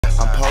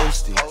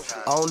posted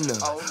on the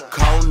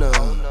corner.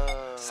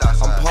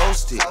 I'm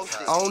posted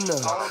on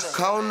the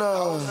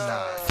corner.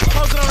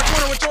 Posted on the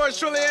corner with yours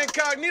truly,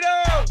 Incognito.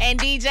 And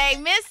DJ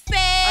Misses.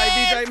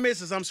 Hey, DJ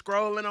Misses, I'm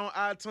scrolling on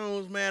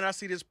iTunes, man. I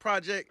see this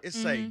project. It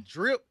say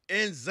Drip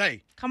and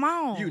Zay. Come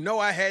on. You know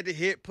I had to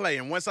hit play.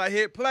 And once I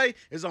hit play,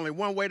 there's only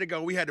one way to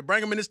go. We had to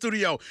bring them in the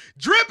studio.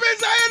 Drip and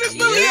Zay in the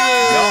studio.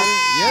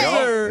 Yes,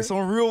 sir. There's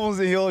some real ones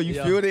in here. You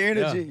feel the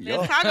energy.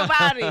 Let's talk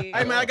about it.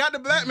 Hey, man, I got the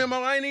black memo.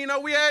 I ain't even know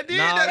we had did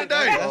that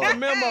today. That's the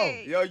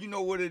memo. Yo, you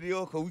know what it is,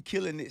 because we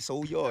killing it.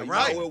 So, yo,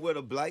 right. You know with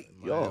a black.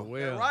 Yo.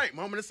 Well. Right.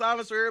 Moment of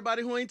silence for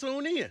everybody who ain't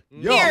tuned in.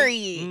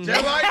 Period.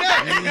 Just like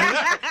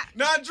that.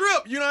 Now,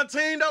 Drip, you done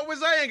teamed up with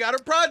Zay and got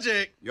a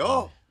project.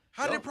 Yo.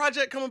 How did the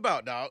project come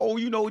about, dog? Oh,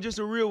 you know, just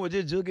a real one,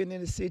 just jugging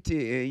in the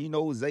city. And, you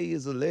know, Zay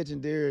is a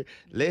legendary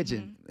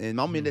legend. And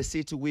I'm in the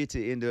city with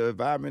it, in the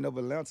environment of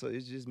Atlanta.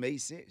 It just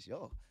made sense,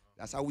 yo.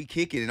 That's how we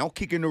kick it. And I'm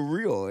kicking the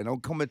real. And I'm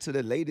coming to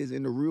the ladies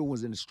and the real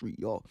ones in the street,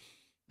 yo.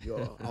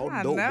 Yo, all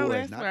the dope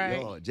boys, not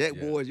y'all. Jack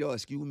boys, y'all,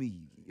 excuse me.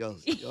 Yo,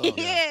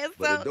 yeah,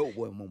 but the dope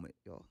boy moment,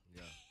 yo.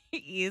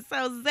 Yeah,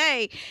 so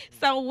Zay,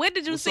 so what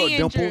did you see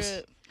in Dimples?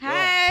 Drip?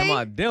 Hey. Come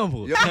on,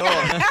 Dimples. You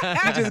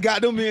just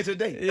got them in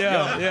today.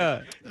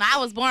 Yeah. No, I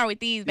was born with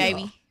these,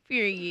 baby.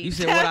 Period. You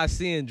said what I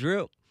see in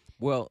Drip?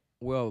 Well,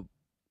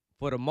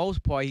 for the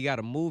most part, he got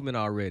a movement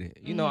already.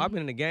 You know, I've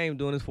been in the game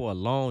doing this for a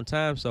long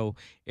time, so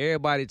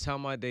everybody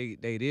talking about they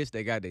this,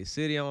 they got their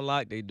city on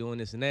lock, they doing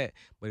this and that.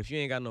 But if you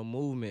ain't got no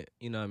movement,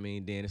 you know what I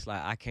mean, then it's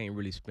like I can't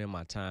really spend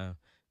my time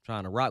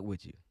trying to rock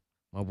with you.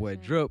 My boy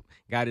Drip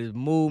got his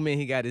movement.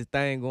 He got his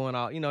thing going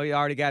on. You know, he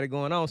already got it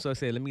going on. So I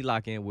said, let me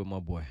lock in with my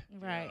boy.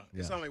 Right.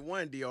 It's only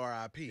one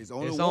DRIP. It's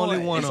only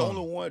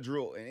one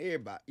Drip, and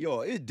everybody. Yo,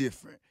 it's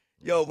different.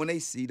 Yo, when they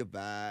see the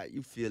vibe,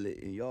 you feel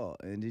it,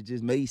 and it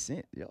just made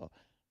sense, yo.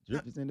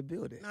 Drip is in the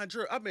building. Now,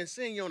 Drip, I've been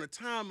seeing you on the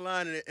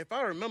timeline, and if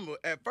I remember,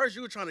 at first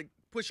you were trying to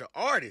push an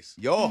artist.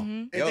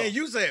 And then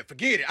you said,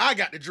 forget it, I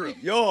got the Drip.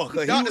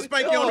 Dr.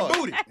 Spank you on the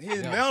booty.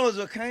 His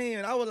manager came,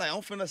 and I was like, I'm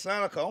finna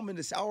sign a call. I'm in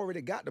this, I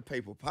already got the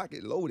paper,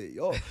 pocket loaded,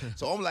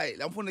 So I'm like,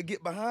 I'm finna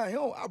get behind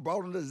him. I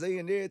brought him to Zay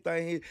and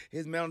everything.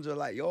 His manager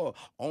like, I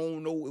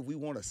don't know if we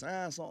want to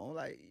sign something. I'm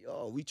like,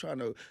 we trying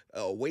to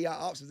weigh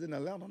our options in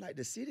Atlanta. I'm like,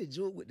 the city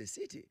joke with the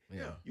city.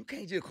 You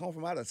can't just come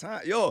from out of town.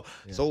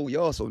 So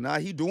now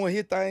he doing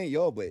his thing,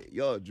 but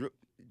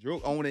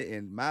Drip on it,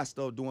 and my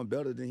stuff doing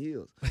better than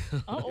his.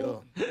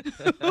 So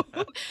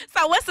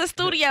what's a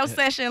studio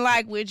session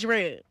like with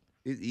Drip?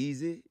 It's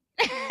easy.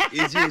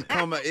 It just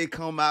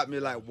come out me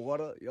like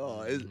water.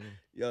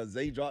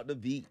 Zay dropped the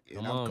beat,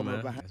 and I'm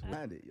coming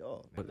behind it,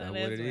 But that's what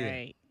it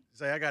is.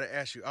 Zay, I got to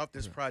ask you, off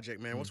this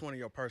project, man, what's one of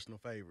your personal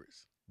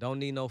favorites? Don't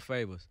need no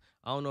favors.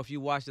 I don't know if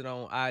you watched it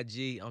on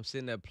IG. I'm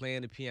sitting there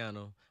playing the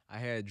piano. I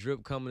had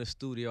Drip come in the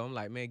studio. I'm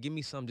like, man, give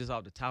me something just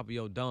off the top of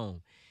your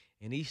dome.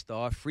 And he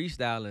started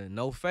freestyling,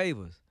 no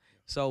favors.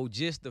 So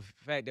just the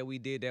fact that we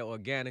did that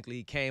organically,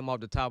 he came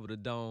off the top of the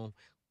dome,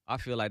 I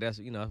feel like that's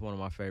one of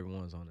my favorite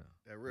ones on there.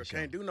 That real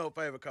can't do no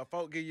favor, because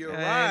folk give you a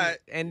ride.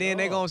 And then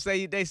they gonna say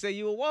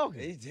you were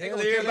walking. They tell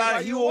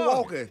everybody you were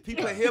walking.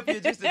 People help you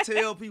just to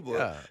tell people.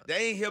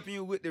 They ain't helping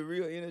you with the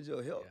real energy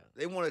of help.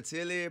 They want to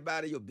tell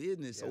everybody your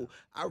business. So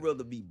I'd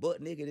rather be butt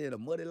naked in a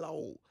muddy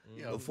log.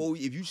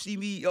 If you see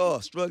me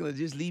struggling,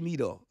 just leave me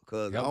though,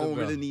 because I don't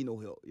really need no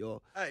help,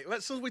 Hey,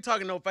 since we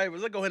talking no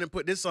favors, let's go ahead and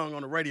put this song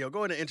on the radio. Go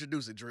ahead and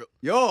introduce it, Drip.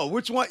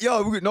 Which one?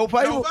 No favor? No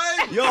favor?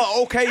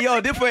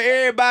 Okay, this for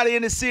everybody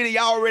in the city.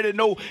 Y'all already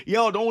know.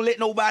 Don't let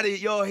nobody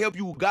help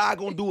you. God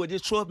gonna do it.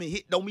 Just trust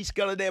me. Don't be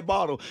scared of that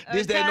bottle.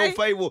 This that no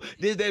favor.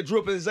 This that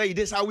Drip and Zay.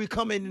 This how we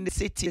come in the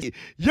city.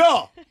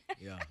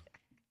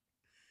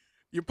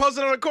 You're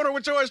posted on the corner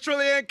with yours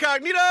truly,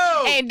 Incognito.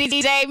 And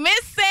DJ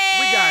Misses.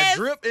 We got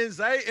Drip and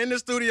Zay in the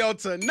studio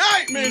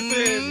tonight,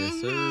 Misses.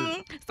 Yes,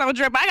 sir. So,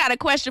 Drip, I got a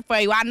question for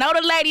you. I know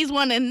the ladies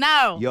want to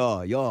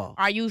know.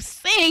 Are you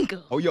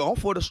single? Oh, I'm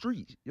for the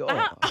streets. You for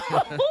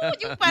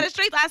the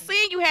streets. I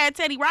seen you had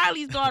Teddy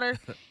Riley's daughter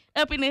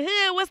up in the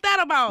hood. What's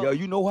that about?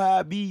 You know how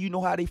I be. You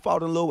know how they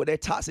fall in love with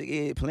that toxic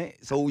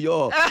eggplant. So,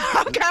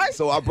 okay.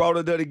 So I brought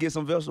her there to get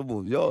some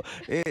vegetables.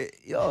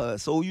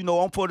 So,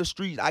 I'm for the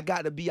streets. I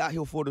got to be out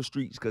here for the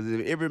streets, because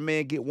if every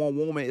man get one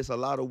woman, it's a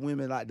lot of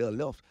women out there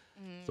left.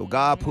 So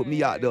God put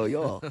me out there,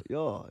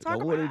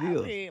 Talk what it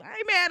is. I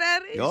ain't mad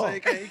at it.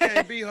 You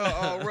can't be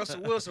her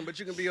Russell Wilson, but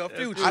you can be her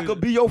future. I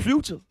could be your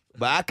future,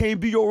 but I can't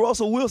be your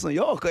Russell Wilson,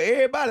 because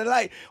everybody,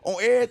 like, on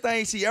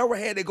everything she ever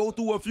had to go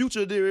through a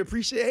future to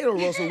appreciate her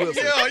Russell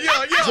Wilson.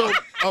 So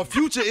a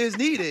future is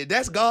needed.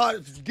 That's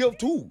God's gift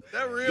too.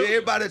 That real.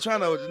 Everybody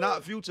trying to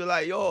not future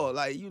like,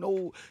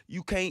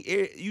 you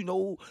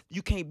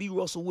can't be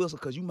Russell Wilson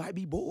because you might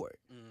be bored.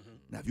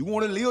 Now, if you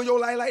want to live your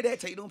life like that,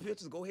 take them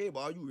pictures, go ahead, but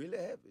are you really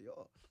happy,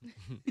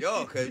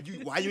 because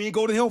why you ain't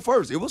go to him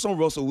first? It was some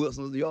Russell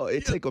Wilson,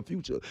 it take a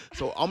future.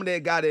 So I'm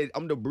that guy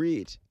I'm the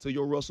bridge to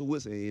your Russell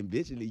Wilson, and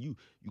eventually you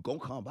gonna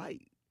come by,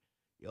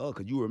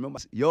 because you remember,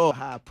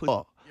 how I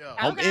put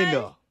I'm in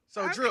there.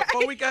 So Drip,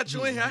 before we got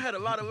you in here, I had a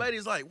lot of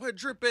ladies like, where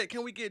Drip at?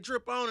 Can we get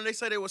Drip on? And they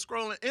say they were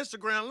scrolling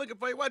Instagram looking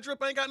for you. Why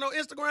Drip ain't got no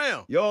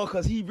Instagram? Yo,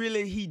 cause he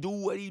do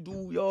what he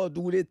do. Y'all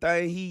do this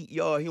thing. He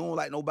don't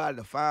like nobody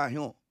to find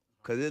him.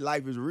 Cause his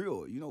life is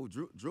real. You know,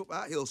 Drip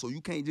out here. So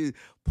you can't just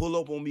pull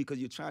up on me cause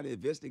you're trying to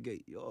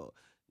investigate. It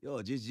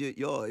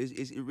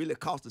really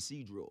costs to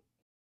see Drip.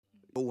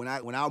 When I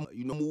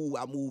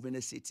move in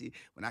the city.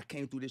 When I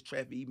came through this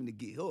traffic even to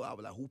get here, I was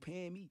like, who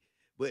paying me?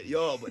 But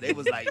they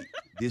was like,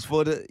 this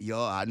for the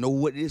I know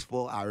what this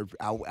for.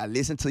 I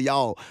listen to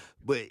y'all.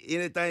 But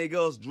anything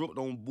else, Drip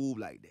don't move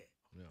like that.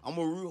 Yeah. I'm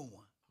a real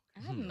one.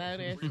 I know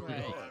that's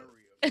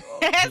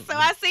right. So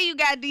I see you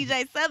got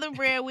DJ Southern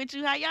Bread with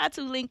you. How y'all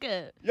two link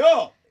up?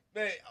 Yo,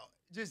 man,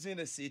 just in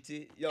the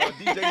city. Yo,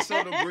 DJ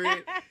Southern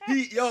Bread.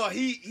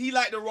 He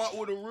like to rock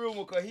with a real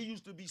one because he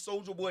used to be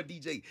Soulja Boy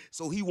DJ.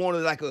 So he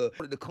wanted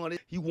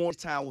he wanted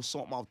time with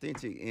something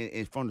authentic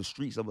and from the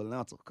streets of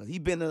Atlanta. Because he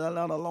been in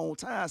Atlanta a long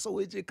time. So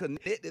it just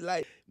connected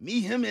like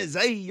me, him, and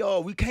Zay,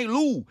 y'all. We can't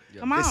lose.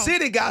 Come on. The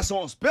city got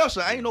something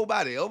special. Ain't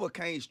nobody ever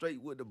came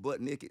straight with the butt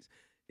naked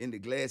in the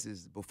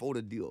glasses before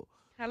the deal.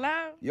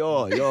 Hello?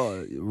 Yo,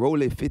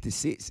 Rolex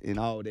 56 and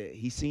all that.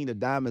 He seen the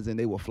diamonds and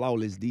they were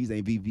flawless. These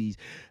ain't VVs.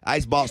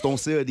 Icebox don't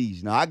sell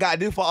these. Now, I got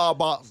this for our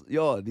box.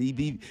 Yo, these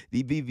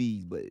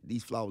VVs, but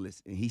these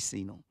flawless. And he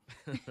seen them.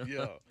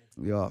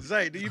 Yeah.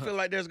 Zay, do you feel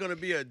like there's going to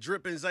be a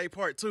Drip and Zay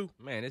part 2?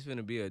 Man, it's going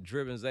to be a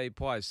Drip and Zay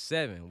part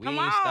 7. We Come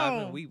ain't on.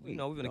 stopping. We're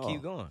going to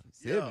keep going.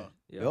 7.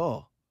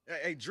 Yeah.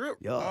 Hey, Drip,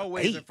 Yo,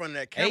 always 8, in front of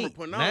that camera 8,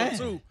 putting 9. on,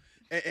 too.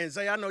 And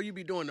Zay, I know you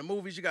be doing the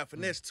movies. You got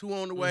Finesse 2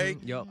 on the way.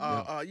 Yup.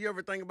 You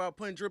ever think about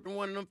putting Drip in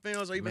one of them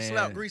films or even Man.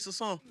 Slap Grease or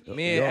something?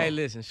 Hey,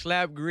 listen,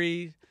 Slap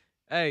Grease.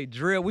 Hey,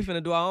 Drill, we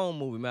finna do our own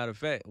movie, matter of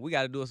fact. We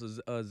got to do us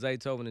a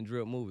Zaytoven and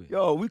Drill movie.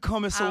 Yo, we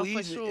coming so for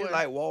easy. sure. It's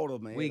like water,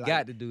 man. We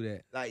got to do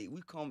that. Like,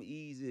 we come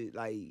easy.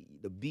 Like,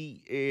 the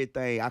beat,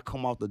 everything. I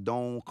come out the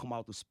dome, come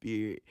out the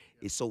spirit.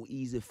 It's so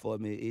easy for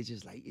me. It's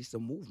just like, it's a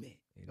movement.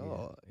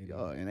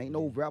 And ain't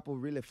no rapper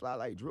really fly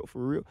like Drip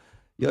for real.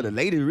 Yo, the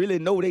ladies really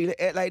know they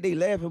act like they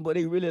laughing, but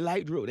they really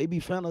like Drip. They be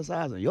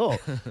fantasizing.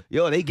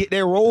 Yo, they get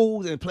their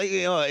roles and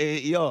play,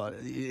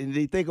 and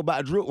they think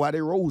about Drip while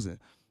they rosing.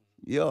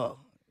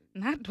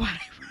 Not Dwight.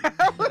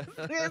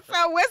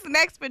 So what's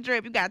next for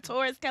Drip? You got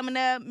tours coming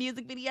up,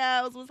 music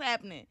videos. What's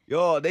happening?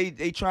 Yo, they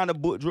trying to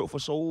book Drip for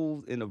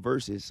shows in the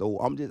verses. So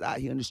I'm just out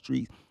here in the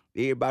streets.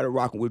 Everybody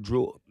rocking with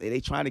Drip. They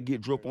trying to get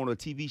Drip on a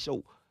TV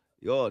show.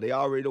 Yo, they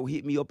already don't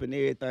hit me up and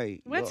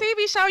everything. What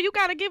TV show? You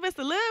gotta give us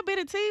a little bit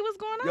of tea. What's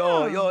going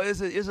on? Yo,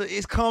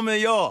 it's coming,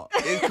 y'all.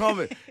 It's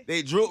coming.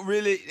 They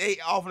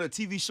offering a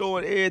TV show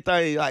and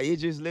everything. Like,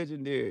 it's just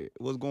legendary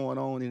what's going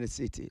on in the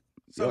city.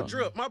 So,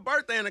 Drip, my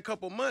birthday in a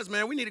couple months,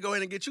 man. We need to go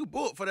ahead and get you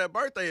booked for that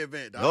birthday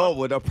event, dog.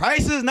 Well, the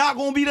price is not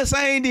gonna be the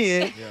same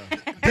then.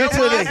 That's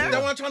why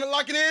I'm trying to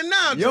lock it in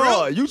now,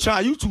 Drip.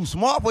 You too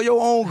smart for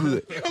your own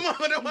good. Come on,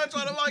 that's why I'm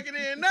trying to lock it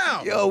in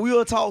now. Yo,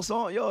 we'll talk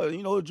some.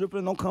 Yo,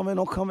 dripping, don't come in,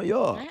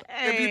 yo.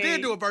 If you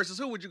did do a versus,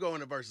 who would you go in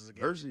the versus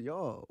again? Versus,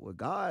 y'all. Well,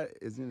 God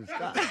is in the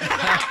sky.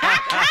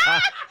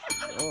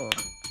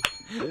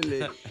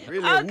 Really.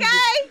 Okay.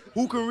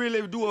 Who can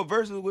really do a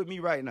versus with me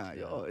right now,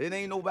 yo? It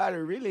ain't nobody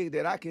really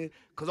that I can,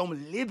 cause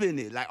I'm living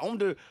it. Like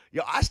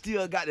I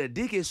still got the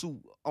dicky suit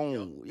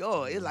on.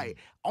 Yo, it's like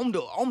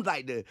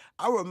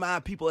I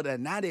remind people of the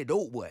 90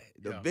 dope boy.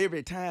 The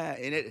very time,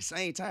 and at the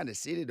same time, the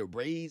city, the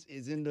braids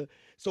is in the.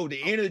 So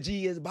the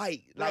energy is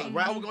bite. Like,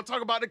 right, we're gonna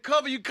talk about the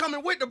cover. You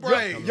coming with the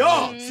braids?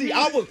 Yo, see,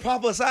 I was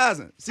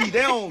prophesizing. See,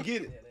 they don't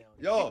get it.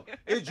 Yo,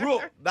 it's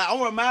Drip. Like,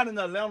 I'm reminding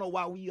Atlanta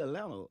why we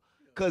Atlanta.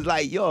 Cause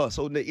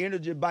so the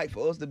energy bite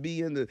for us to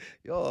be in the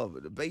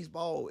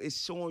baseball,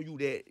 it's showing you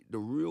that the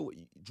real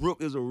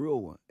Drip is a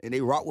real one. And they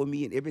rock with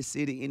me in every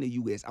city in the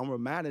US. I'm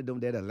reminding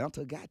them that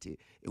Atlanta got it.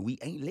 And we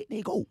ain't letting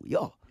it go.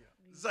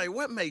 Zay,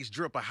 what makes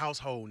Drip a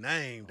household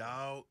name,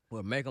 dog?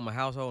 What make him a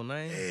household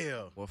name?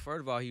 Yeah. Well,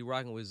 first of all, he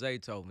rocking with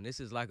Zaytoven. This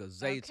is like a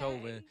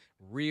Zaytoven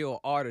real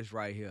artist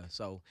right here.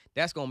 So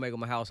that's gonna make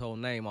him a household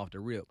name off the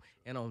rip.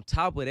 And on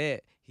top of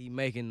that, he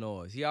making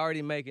noise. He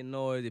already making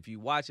noise. If you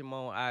watch him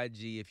on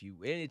IG,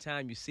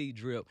 anytime you see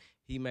Drip,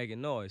 he making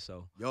noise.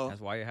 So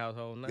that's why your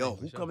household name. Yo,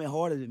 who coming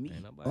harder than me?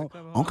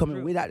 I'm coming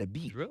Drip. without the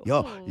beat. Drip.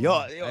 Yo,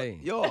 Hey.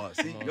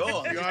 see,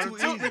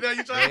 it's too easy.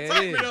 You trying to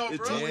talk me though, It's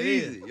bro? too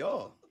easy,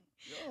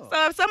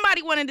 So if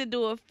somebody wanted to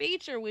do a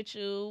feature with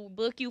you,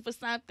 book you for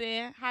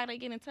something, how they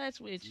get in touch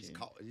with you? Just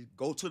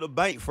go to the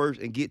bank first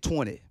and get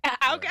 20.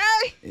 Okay.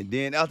 And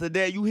then after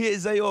that, you hit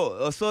Zay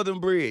or Southern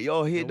Bread.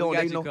 Y'all hit Yeah, we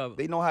them. got you covered.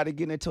 They know how to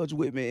get in touch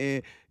with me.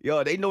 And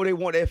they know they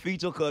want that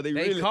feature because they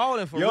really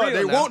calling for real.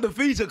 They now. want the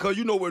feature because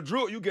with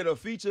Drip, you get a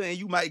feature and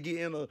you might get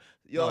in a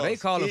No, they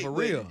calling for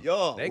real.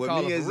 They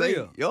calling for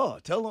real. Yo,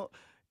 tell them.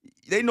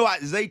 They know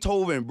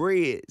Zaytoven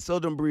Bread,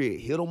 Southern Bread.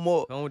 Hit them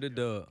up. Come with the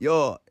dub.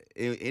 Yo,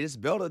 and it's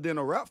better than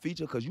a rap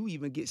feature because you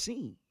even get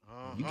seen.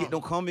 You get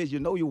them comments, you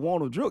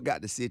want them. Drip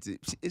got the city.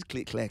 It's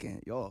click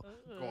clacking, y'all.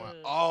 going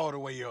all the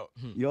way up.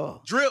 Yeah.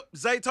 Drip,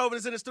 Zaytoven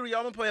is in the studio.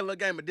 I'm gonna play a little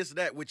game of this or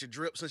that with your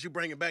Drip since you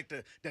bring it back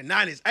to the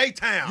 90s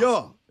A-Town.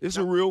 Yeah, it's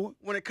a real one.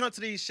 When it comes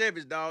to these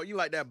Chevys, dog, you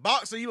like that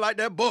box or you like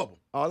that bubble?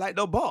 I like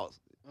the box.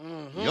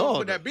 Yo,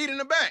 put that beat in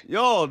the back.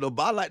 Yo,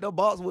 I like the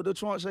box with the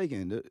trunk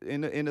shaking,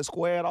 in the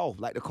squared off,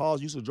 like the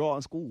cars used to draw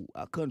in school.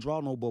 I couldn't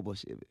draw no bubble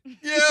Chevy.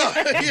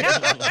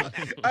 Yeah.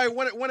 Hey,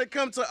 when it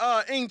comes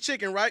to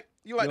chicken, right?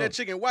 You like that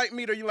chicken white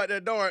meat or you like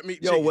that dark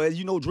meat chicken? Yo, well,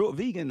 you know, Drip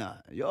vegan now.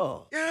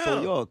 Yo. Yeah.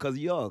 So,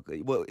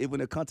 well,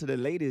 when it comes to the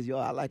ladies,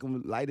 I like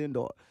them light and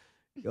dark.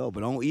 Yo,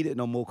 but I don't eat it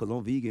no more because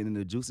I'm vegan and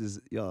the juices,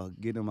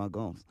 get in my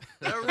gums.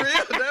 That real.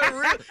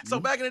 So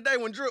back in the day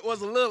when Drip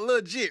was a little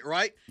legit,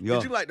 right? Yeah.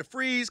 Did you like the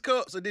freeze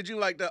cups or did you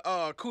like the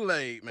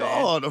Kool-Aid, man?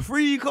 Oh, the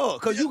free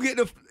cup. Because you get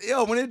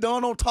when it's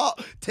done on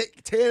top,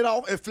 tear it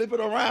off and flip it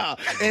around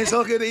and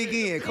suck it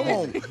again. Come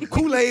on.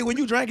 Kool-Aid, when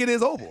you drink it,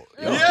 is over.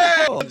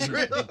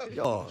 Drip.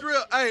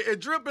 Drip. Hey,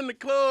 and Drip in the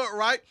club,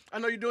 right? I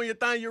know you're doing your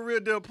thing. You're a real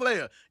deal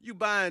player. You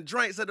buying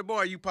drinks at the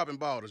bar, you popping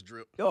bottles,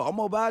 Drip? Yo, I'm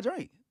going to buy a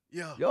drink.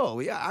 Yeah.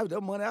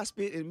 The money I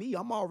spent in me,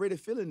 I'm already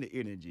feeling the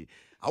energy.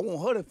 I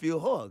want her to feel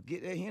her.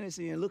 Get that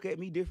Hennessy and look at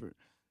me different.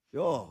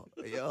 That's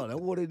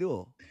what they do.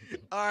 All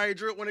right,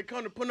 Drip, when it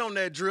comes to putting on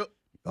that Drip,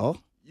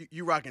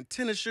 you rocking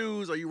tennis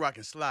shoes or you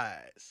rocking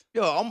slides?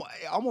 Yo, I'm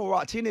gonna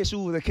rock tennis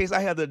shoes in case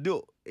I have to do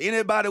it.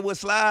 Anybody with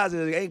slides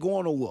ain't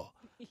going nowhere.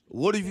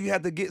 What if you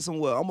have to get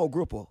somewhere? I'm a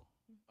gripper.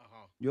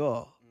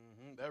 Yeah.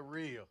 That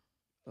real.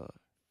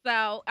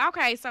 So,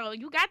 okay, so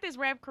you got this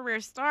rap career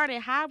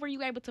started. How were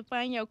you able to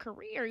fund your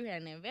career? You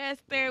had an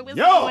investor. What's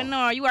going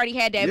on? You already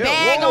had that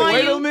bag on you.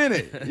 Wait a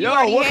minute. You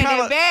already had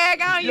that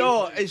bag on you.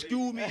 Yo,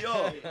 excuse me, I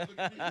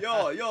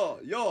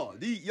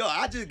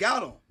just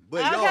got them.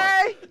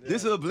 But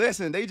this is a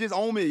blessing. They just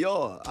own me,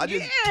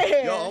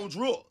 I'm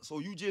Drip. So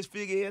you just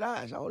figure it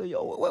out.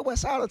 What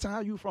side of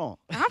town you from?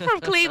 I'm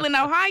from Cleveland,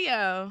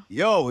 Ohio.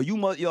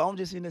 I'm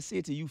just in the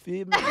city. You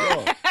feel me?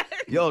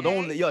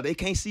 They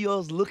can't see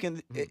us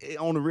looking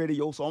on the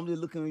radio, so I'm just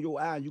looking in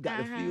your eye. You got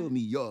to feel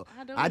me,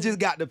 I just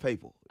got the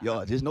paper,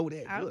 just know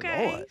that.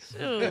 Okay,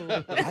 Good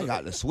Lord. I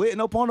got the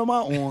sweating up under my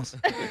arms.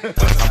 I'm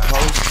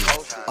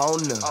posted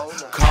on the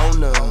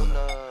corner.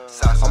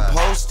 I'm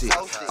posted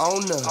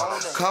on the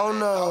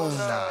corner.